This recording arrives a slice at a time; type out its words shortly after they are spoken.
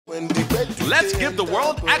let's give the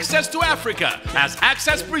world access to Africa as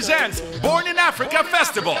Access presents Born in Africa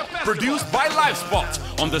Festival, produced by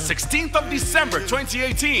LiveSpot on the 16th of December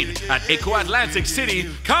 2018 at Eco Atlantic City.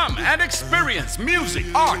 Come and experience music,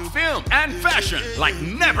 art, film, and fashion like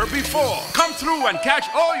never before. Come through and catch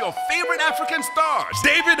all your favorite African stars: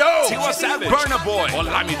 David O, Tiwa Savage, Burna Boy,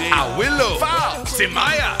 Olamide, Awilo, Foul,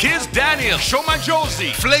 Simaya, Kiz Daniel, Shoma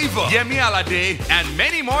Josie, Flavor, Yemi Alade, and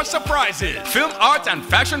many more surprises. Film Art and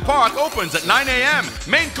Fashion Park opens at 9 a.m.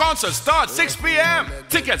 Main concert starts 6 p.m.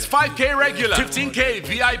 Tickets $5K regular, $15K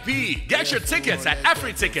VIP. Get your tickets at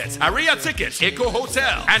AfriTickets, Aria Tickets, Eco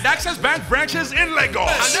Hotel, and Access Bank branches in Lagos.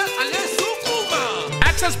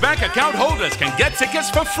 Access Bank account holders can get tickets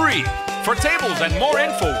for free. For tables and more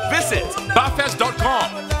info, visit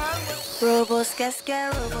bafest.com.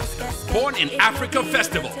 Born in Africa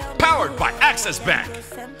Festival, powered by Access Bank.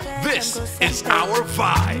 This is our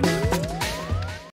vibe.